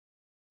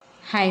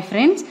Hi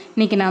friends,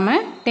 இன்னைக்கு நாம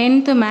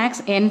 10th Max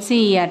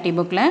NCERT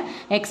bookல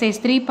exercise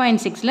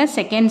 3.6ல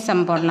second sum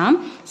போடலாம்.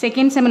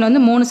 second sumல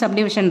வந்து மூணு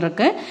subdivision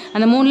இருக்கு.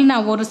 அந்த மூணுல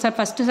நான் ஒரு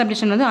first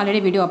subdivision வந்து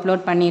already video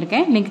upload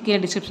பண்ணியிருக்கேன். லிங்க் கீழே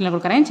descriptionல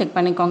கொடுக்கறேன், செக்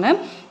பண்ணிக்கோங்க.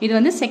 இது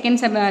வந்து second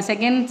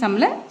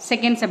sumல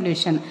second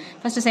subdivision.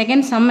 First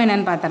second sum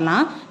என்னன்னு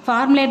பார்த்தறலாம்.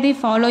 Formulate the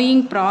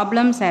following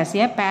problems as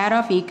a pair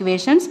of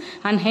equations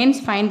and hence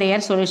find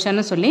their solution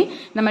னு சொல்லி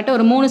நம்மட்ட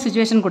ஒரு மூணு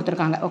situation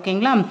கொடுத்திருக்காங்க.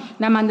 ஓகேங்களா?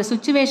 நம்ம அந்த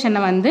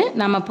சிச்சுவேஷனை வந்து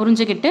நம்ம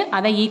புரிஞ்சுக்கிட்டு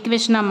அதை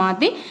ஈக்குவேஷனா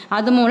மாத்தி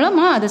அது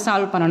மூலமா அதை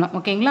சால்வ் பண்ணணும்.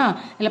 ஓகேங்களா?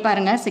 இல்ல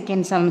பாருங்க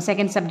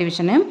second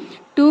subdivision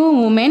 2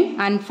 women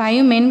and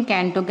 5 men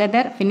can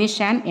together finish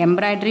an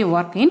embroidery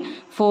work in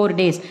 4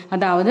 days.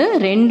 அதாவது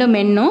ரெண்டு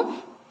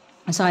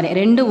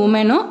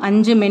உமனும்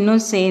 5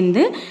 மென்னும்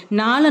சேர்ந்து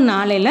 4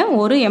 நாளையில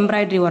ஒரு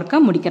எம்ப்ராய்டரி ஒர்க்கை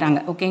முடிக்கிறாங்க.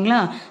 ஓகேங்களா?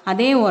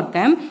 அதே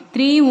ஒர்க்கை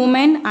 3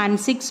 women and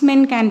 6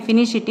 men can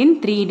finish it in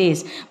 3 days.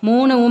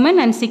 3 women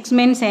and 6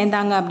 men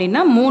சேர்ந்தாங்க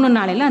அப்படின்னா 3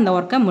 நாளையில அந்த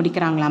ஒர்க்கை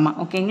முடிக்கிறாங்களாமா.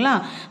 ஓகேங்களா?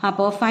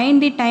 அப்போ find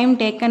the time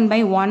taken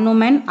by one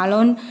woman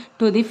alone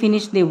to the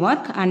finish the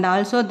work and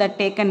also that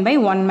taken by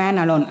one man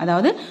alone.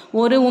 அதாவது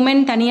ஒரு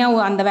woman தனியா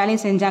அந்த வேலையை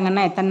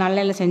செஞ்சாங்கன்னா எத்தனை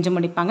நாளையில செஞ்சு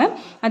முடிப்பாங்க,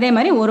 அதே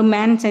மாதிரி ஒரு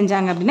மேன்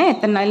செஞ்சாங்க அப்படின்னா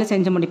எத்தனை நாளையில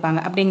செஞ்சு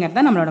முடிப்பாங்க அப்படிங்கிறது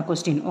தான் நம்மளோட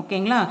கொஸ்டின்.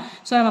 ஓகேங்களா?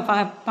 ஸோ நம்ம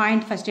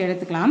பாயிண்ட் ஃபர்ஸ்ட்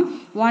எடுத்துக்கலாம்.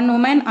 One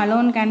woman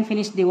alone can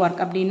finish the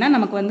work அப்படின்னா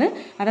நமக்கு வந்து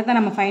அதை தான்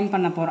நம்ம ஃபைண்ட்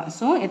பண்ண போறோம்.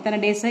 ஸோ எத்தனை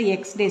டேஸ்,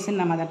 எக்ஸ்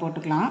டேஸ்ன்னு நம்ம அதை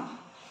போட்டுக்கலாம்.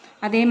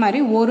 அதே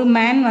மாதிரி ஒரு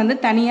மேன் வந்து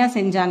தனியாக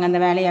செஞ்சாங்க அந்த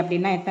வேலையை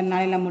அப்படின்னா எத்தனை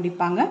நாளையில்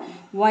முடிப்பாங்க,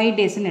 ஒய்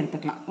டேஸ்ன்னு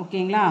எடுத்துக்கலாம்.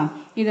 ஓகேங்களா?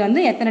 இது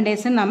வந்து எத்தனை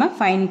டேஸ்ன்னு நம்ம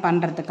ஃபைன்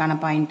பண்ணுறதுக்கான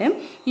பாயிண்ட்டு.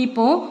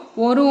 இப்போது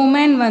ஒரு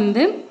உமன்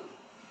வந்து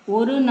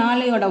ஒரு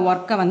நாளையோட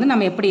ஒர்க்கை வந்து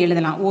நம்ம எப்படி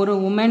எழுதலாம், ஒரு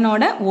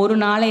உமனோட ஒரு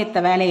நாளையத்த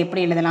வேலையை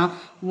எப்படி எழுதலாம்,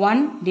 1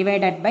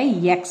 divided by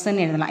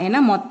xன்னு எழுதலாம். ஏன்னா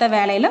மொத்த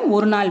வேலையில்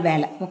ஒரு நாள்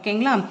வேலை.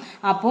 ஓகேங்களா?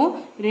 அப்போது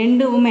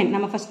 2 உமன்,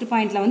 நம்ம ஃபர்ஸ்ட்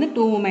பாயிண்ட்ல வந்து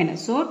 2 உமன்,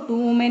 ஸோ 2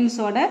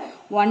 உமன்ஸோட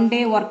 1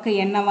 day ஒர்க்கு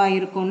என்னவா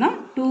இருக்கும்னா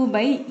 2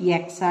 by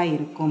x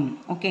இருக்கும்.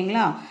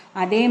 ஓகேங்களா?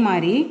 அதே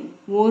மாதிரி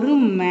ஒரு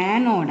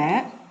மேனோட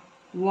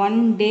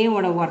 1 day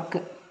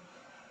ஒர்க்கு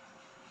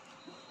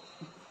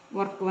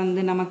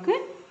வந்து நமக்கு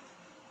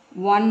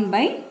 1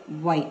 by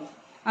y.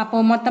 அப்போ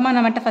மொத்தமாக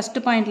நம்மகிட்ட ஃபர்ஸ்ட்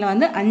பாயிண்ட்ல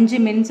வந்து 5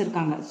 மென்ஸ்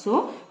இருக்காங்க. ஸோ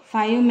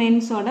 5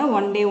 மென்ஸோட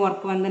 1 day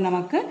ஒர்க் வந்து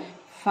நமக்கு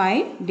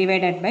 5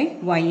 divided by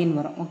yன்னு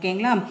வரும்.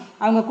 ஓகேங்களா?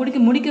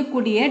 அவங்க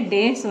முடிக்கக்கூடிய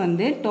டேஸ்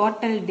வந்து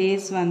டோட்டல்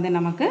டேஸ் வந்து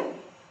நமக்கு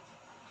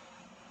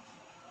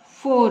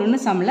 4ன்னு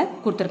சம்மில்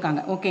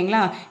கொடுத்துருக்காங்க. ஓகேங்களா?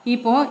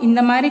 இப்போ இந்த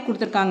மாதிரி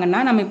கொடுத்துருக்காங்கன்னா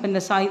நம்ம இப்போ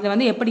இதை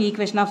வந்து எப்படி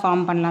ஈக்குவேஷனாக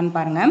ஃபார்ம் பண்ணலான்னு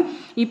பாருங்க.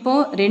 இப்போ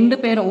 2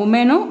 பேரும்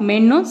உமனும்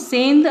மென்னும்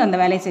சேர்ந்து அந்த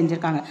வேலையை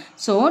செஞ்சுருக்காங்க.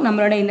 ஸோ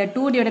நம்மளோட இந்த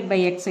 2 divided by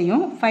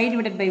xையும் 5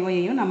 divided by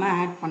yையும் நம்ம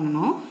ஆட்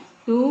பண்ணணும்.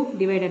 2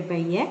 divided by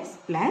x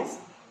plus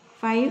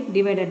 5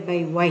 divided by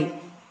y.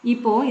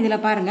 இப்போ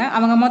இதில் பாருங்க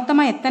அவங்க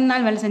மொத்தமாக எத்தனை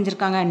நாள் வேலை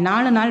செஞ்சுருக்காங்க,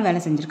 4 நாள்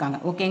வேலை செஞ்சுருக்காங்க.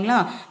 ஓகேங்களா?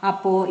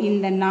 அப்போ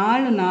இந்த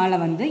 4 நாளை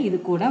வந்து இது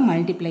கூட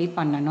மல்டிப்ளை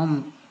பண்ணணும்.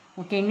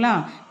 ஓகேங்களா?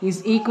 இஸ்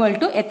ஈக்குவல்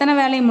டு எத்தனை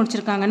வேலையை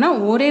முடிச்சிருக்காங்கன்னா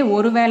ஒரே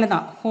ஒரு வேலை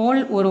தான், ஹோல்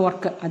ஒரு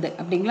ஒர்க்கு அது.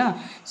 அப்படிங்களா?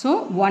 ஸோ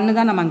 1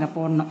 தான் நம்ம அங்கே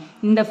போடணும்.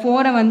 இந்த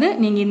 4 வந்து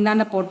நீங்கள்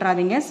இந்தாண்ட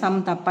போட்டுறாதீங்க, சம்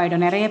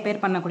தப்பாயிடும். நிறைய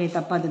பேர் பண்ணக்கூடிய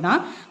தப்பு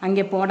அதுதான்,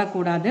 அங்கே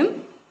போடக்கூடாது.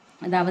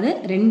 அதாவது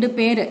 2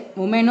 பேர்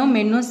உமனும்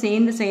மென்னும்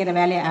சேர்ந்து செய்கிற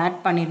வேலையை ஆட்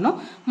பண்ணிடணும்.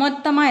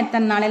 மொத்தமாக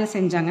எத்தனை நாளையில்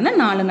செஞ்சாங்கன்னா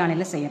 4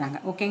 நாளையில் செய்கிறாங்க.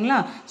 ஓகேங்களா?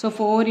 So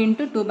 4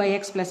 into 2 by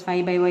x plus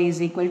 5 by y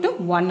is equal to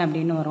 1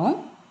 அப்படின்னு வரும்.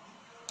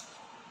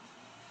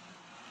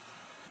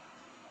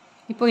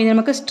 இப்போ இது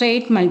நமக்கு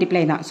ஸ்ட்ரெயிட்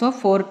மல்டிப்ளை தான். So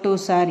 4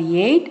 2s are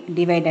 8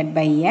 divided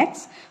by x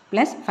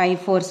plus 5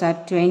 4s are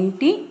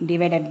 20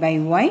 divided by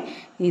y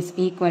is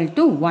equal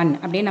to 1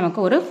 அப்படியே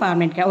நமக்கு ஒரு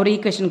ஃபார்மேட் ஒரு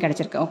ஈக்குவேஷன்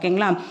கிடைச்சிருக்கு.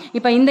 ஓகேங்களா?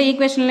 இப்போ இந்த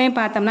ஈக்குவேஷன்லேயும்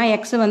பார்த்தோம்னா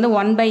எக்ஸ் வந்து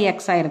 1 by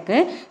x இருக்கு.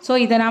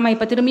 ஸோ இதை நாம்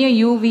இப்போ திரும்பியும்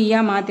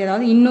யூவியாக மாற்றி,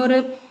 அதாவது இன்னொரு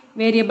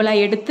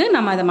வேரியபிளாக எடுத்து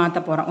நம்ம அதை மாற்ற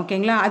போகிறோம்.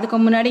 ஓகேங்களா? அதுக்கு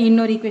முன்னாடி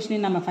இன்னொரு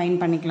ஈக்குவேஷனையும் நம்ம ஃபைன்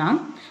பண்ணிக்கலாம்.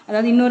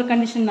 அதாவது இன்னொரு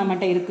கண்டிஷன்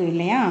நம்மகிட்ட இருக்குது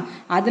இல்லையா,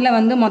 அதில்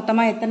வந்து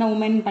மொத்தமாக எத்தனை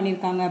உமன்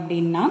பண்ணியிருக்காங்க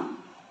அப்படின்னா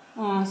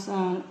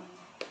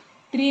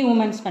 3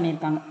 உமன்ஸ்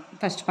பண்ணியிருக்காங்க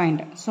first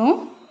point. So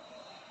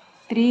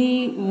 3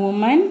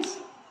 women's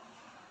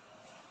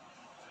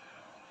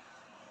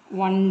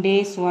 1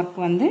 days work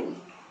வந்து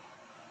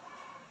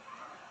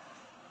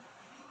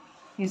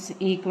is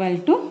equal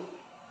to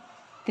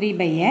 3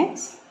 by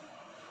x.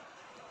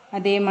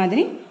 அதே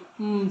மாதிரி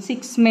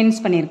 6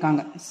 மென்ஸ்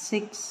பண்ணியிருக்காங்க.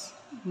 6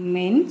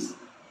 men's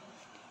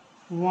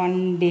 1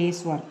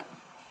 days work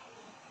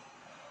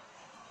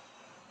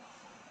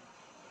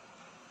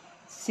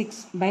 6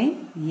 by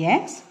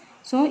x.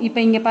 So இப்போ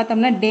இங்கே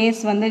பார்த்தோம்னா டேஸ்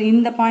வந்து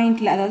இந்த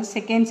பாயிண்டில், அதாவது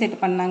செகண்ட் செட்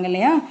பண்ணாங்க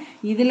இல்லையா,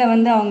 இதில்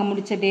வந்து அவங்க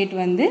முடித்த டேட்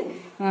வந்து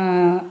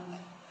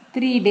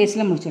 3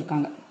 daysல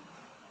முடிச்சிருக்காங்க.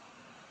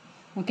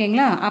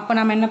 ஓகேங்களா? அப்போ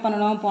நம்ம என்ன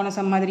பண்ணணும், போன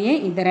சம் மாதிரியே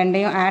இந்த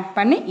ரெண்டையும் ஆட்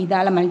பண்ணி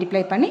இதால்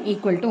மல்டிப்ளை பண்ணி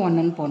ஈக்குவல் டு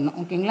 1ன்னு போடணும்.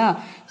 ஓகேங்களா?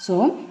 So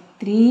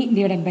 3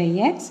 divided by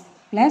x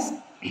plus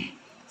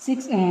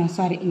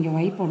 6 இங்கே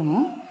y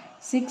போடணும்,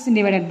 6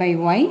 divided by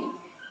y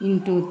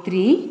into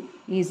 3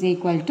 is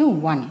equal to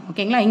 1.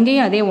 ஓகேங்களா?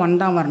 இங்கேயும் அதே 1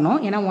 தான் வரணும்,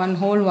 ஏன்னா 1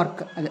 whole work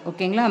அது.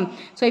 ஓகேங்களா?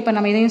 ஸோ இப்போ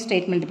நம்ம இதையும்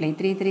straight multiply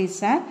 3 3s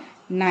are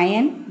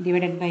 9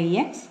 divided by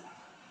x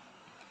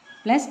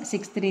plus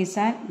 6 3s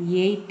are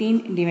 18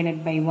 divided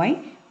by y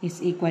is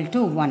equal to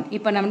 1.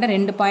 இப்போ நம்மகிட்ட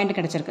 2 பாயிண்ட்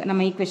கிடைச்சிருக்கு.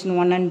 நம்ம ஈக்குவேஷன்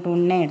 1 and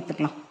 2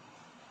 எடுத்துக்கலாம்.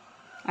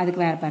 அதுக்கு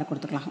வேறு பேர்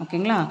கொடுத்துக்கலாம்.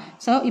 ஓகேங்களா?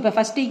 ஸோ இப்போ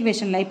ஃபஸ்ட்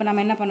ஈக்குவேஷனில் இப்போ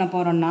நம்ம என்ன பண்ண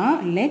போகிறோம்னா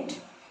லெட்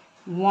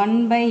 1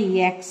 by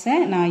xஐ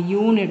நான்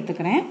யூன்னு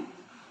எடுத்துக்கிறேன்,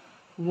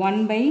 1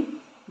 by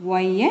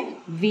yஐ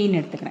vன்னு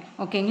எடுத்துக்கிறேன்.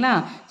 ஓகேங்களா?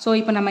 ஸோ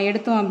இப்போ நம்ம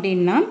எடுத்தோம்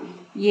அப்படின்னா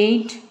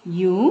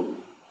 8u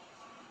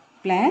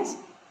plus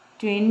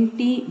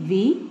 20v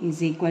is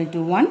equal to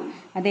 1.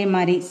 அதே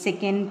மாதிரி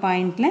செகண்ட்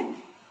பாயிண்டில்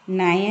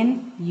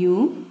 9u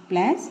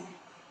plus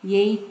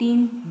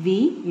 18v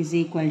is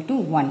equal to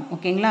 1.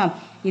 ஓகேங்களா?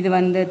 இது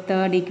வந்து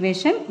தேர்ட்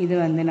ஈக்குவேஷன், இது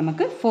வந்து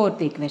நமக்கு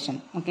ஃபோர்த் ஈக்குவேஷன்.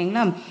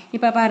 ஓகேங்களா?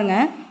 இப்போ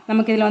பாருங்கள்,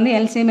 நமக்கு இதில் வந்து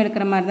எல்சிஎம்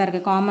எடுக்கிற மாதிரி தான்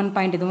இருக்குது. காமன்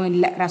பாயிண்ட் எதுவும்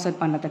இல்லை கிராஸ்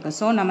அவுட் பண்ணுறதுக்கு.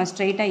 ஸோ நம்ம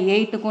ஸ்ட்ரெயிட்டாக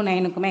 8க்கும்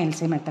 9க்குமே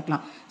எல்சிஎம்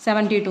எடுத்துக்கலாம்.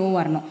 72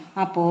 வரணும்.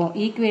 அப்போது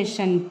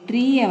ஈக்குவேஷன்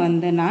 3ஐ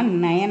வந்து நான்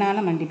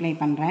 9ஆல் மல்டிப்ளை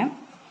பண்ணுறேன்.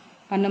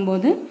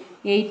 பண்ணும்போது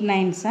 8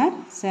 9s are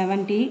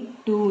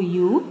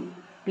 72u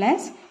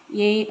plus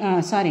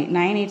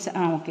 9 8s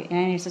okay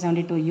 9 8s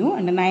 72u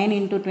and 9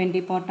 into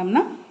 20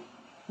 போட்டோம்னா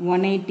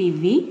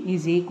 180v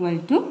is equal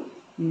to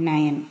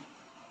 9.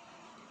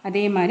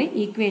 அதே மாதிரி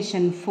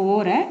ஈக்குவேஷன்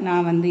 4ஐ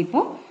நான் வந்து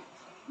இப்போது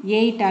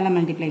 8ஆல்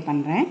மல்டிப்ளை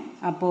பண்ணுறேன்.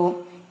 அப்போது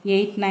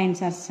 8 9s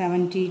are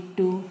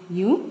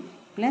 72u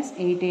plus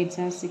 8 8s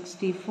are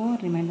 64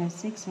 remainder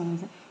 6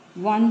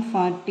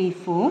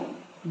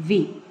 144v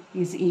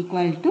is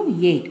equal to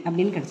 8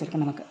 அப்படின்னு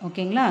கிடச்சிருக்கு நமக்கு.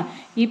 ஓகேங்களா?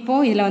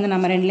 இப்போது இதில் வந்து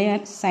நம்ம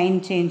ரெண்டுலேயும் சைன்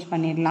சேஞ்ச்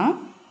பண்ணிடலாம்.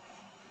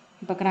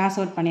 இப்போ கிராஸ்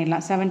அவுட்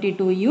பண்ணிடலாம்.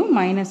 72u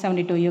மைனஸ்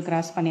 72u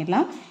கிராஸ்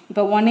பண்ணிடலாம்.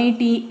 இப்போ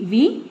 180v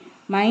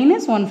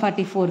மைனஸ்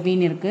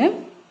 144vன்னு இருக்குது.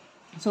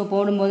 ஸோ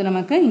போடும்போது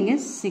நமக்கு இங்கே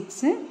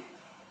 6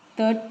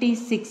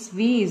 36v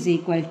is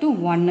equal to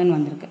 1ன்னு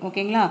வந்திருக்கு.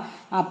 ஓகேங்களா?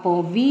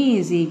 அப்போது v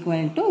is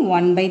equal to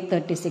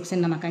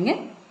 1/36ன்னு நமக்கு அங்கே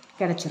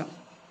கிடச்சிரும்.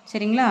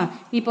 சரிங்களா?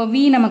 இப்போ v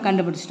நம்ம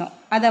கண்டுபிடிச்சிட்டோம்.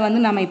 அதை வந்து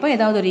நம்ம இப்போ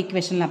ஏதாவது ஒரு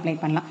ஈக்குவேஷனில் அப்ளை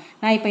பண்ணலாம்.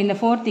 நான் இப்போ இந்த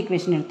ஃபோர்த்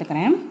ஈக்குவேஷன்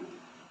எடுத்துக்கிறேன்.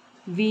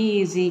 v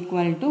is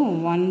equal to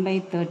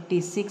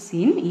 1/36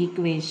 in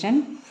equation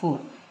 4.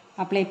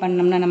 Apply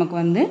பண்ணோம்னா நமக்கு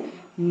வந்து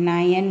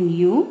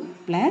 9u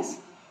plus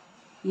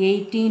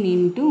 18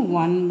 into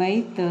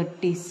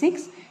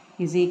 1/36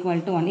 is equal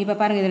to 1. இப்போ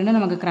பாருங்கள், இது ரெண்டும்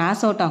நமக்கு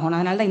கிராஸ் அவுட் ஆகும்.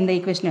 அதனால தான் இந்த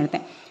ஈக்குவேஷன்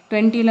எடுத்தேன்.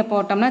 20ல்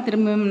போட்டோம்னா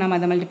திரும்பியும் நம்ம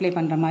அதை மல்டிப்ளை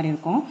பண்ணுற மாதிரி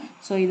இருக்கும்.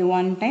 ஸோ இது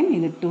 1 டைம்,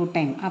 இது 2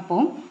 டைம்.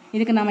 அப்போது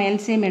இதுக்கு நம்ம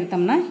எல்சிஎம்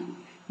எடுத்தோம்னா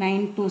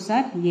 9 2s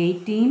are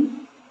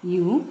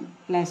 18u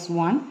plus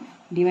 1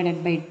 divided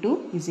by 2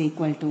 is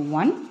equal to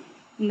 1.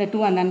 இந்த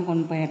 2 அந்தான்னு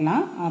கொண்டு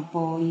போயிடலாம்.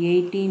 அப்போது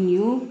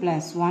 18u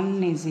plus 1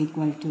 is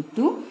equal to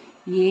 2.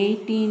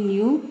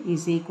 18u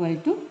is equal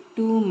to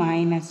 2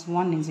 minus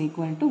 1 is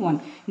equal to 1.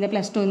 இந்த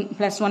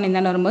ப்ளஸ் 1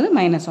 இந்தாண்டு வரும்போது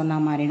 -1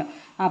 மாறிடும்.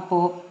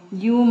 அப்போது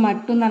u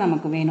மட்டும்தான்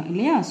நமக்கு வேணும்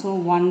இல்லையா? ஸோ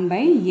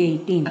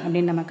 1/18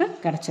 அப்படின்னு நமக்கு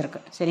கிடச்சிருக்கு.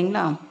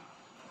 சரிங்களா?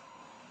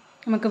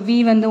 நமக்கு v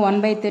வந்து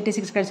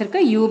 1/36 கிடச்சிருக்கு,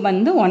 u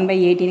வந்து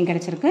 1/18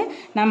 கிடச்சிருக்கு.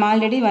 நம்ம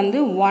ஆல்ரெடி வந்து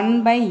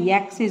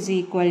 1/x is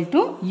equal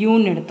to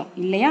uன்னு எடுத்தோம்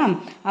இல்லையா?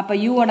 அப்போ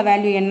uவோட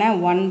வேல்யூ என்ன?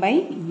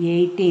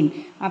 1/18.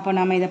 அப்போ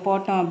நம்ம இதை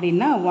போட்டோம்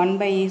அப்படின்னா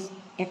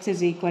 1/x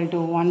is equal to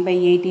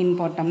 1/18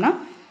 போட்டோம்னா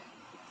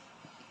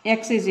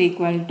x is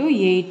equal to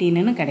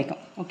 18ன்னு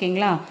கிடைக்கும்.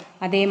 ஓகேங்களா?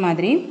 அதே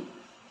மாதிரி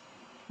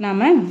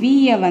நாம்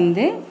vயை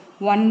வந்து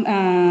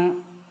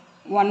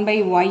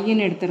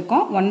 1/yன்னு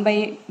எடுத்திருக்கோம்.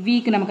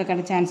 1/vக்கு நமக்கு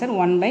கிடைச்ச ஆன்சர்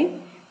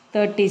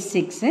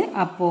 1/36.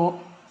 அப்போது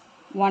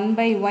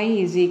 1/y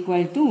is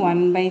equal to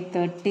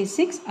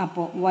 1/36.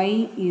 அப்போது y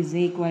is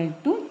equal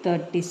to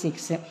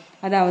 36.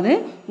 அதாவது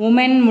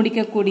உமன்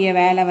முடிக்கக்கூடிய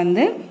வேலை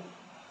வந்து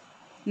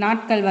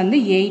நாட்கள் வந்து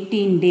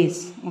 18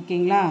 டேஸ்.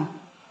 ஓகேங்களா?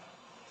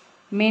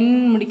 மென்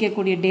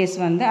முடிக்கக்கூடிய டேஸ்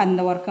வந்து அந்த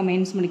ஒர்க்கை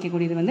மென்ஸ்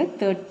முடிக்கக்கூடியது வந்து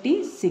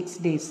 36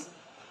 டேஸ்.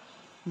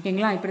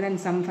 ஓகேங்களா? இப்படி தான்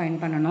இந்த சம் ஃபைண்ட்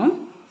பண்ணணும்.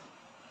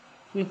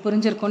 உங்களுக்கு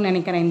புரிஞ்சிருக்கும்னு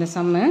நினைக்கிறேன் இந்த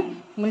சம்மு.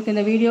 உங்களுக்கு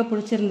இந்த வீடியோ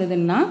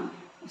பிடிச்சிருந்ததுன்னா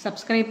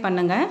சப்ஸ்கிரைப்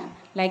பண்ணுங்கள்,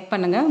 லைக்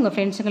பண்ணுங்கள், உங்கள்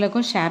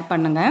ஃப்ரெண்ட்ஸுங்களுக்கும் ஷேர்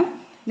பண்ணுங்கள்.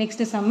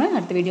 நெக்ஸ்ட்டு சம்மு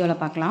அடுத்த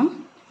வீடியோவில் பார்க்கலாம்.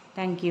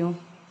 தேங்க்யூ.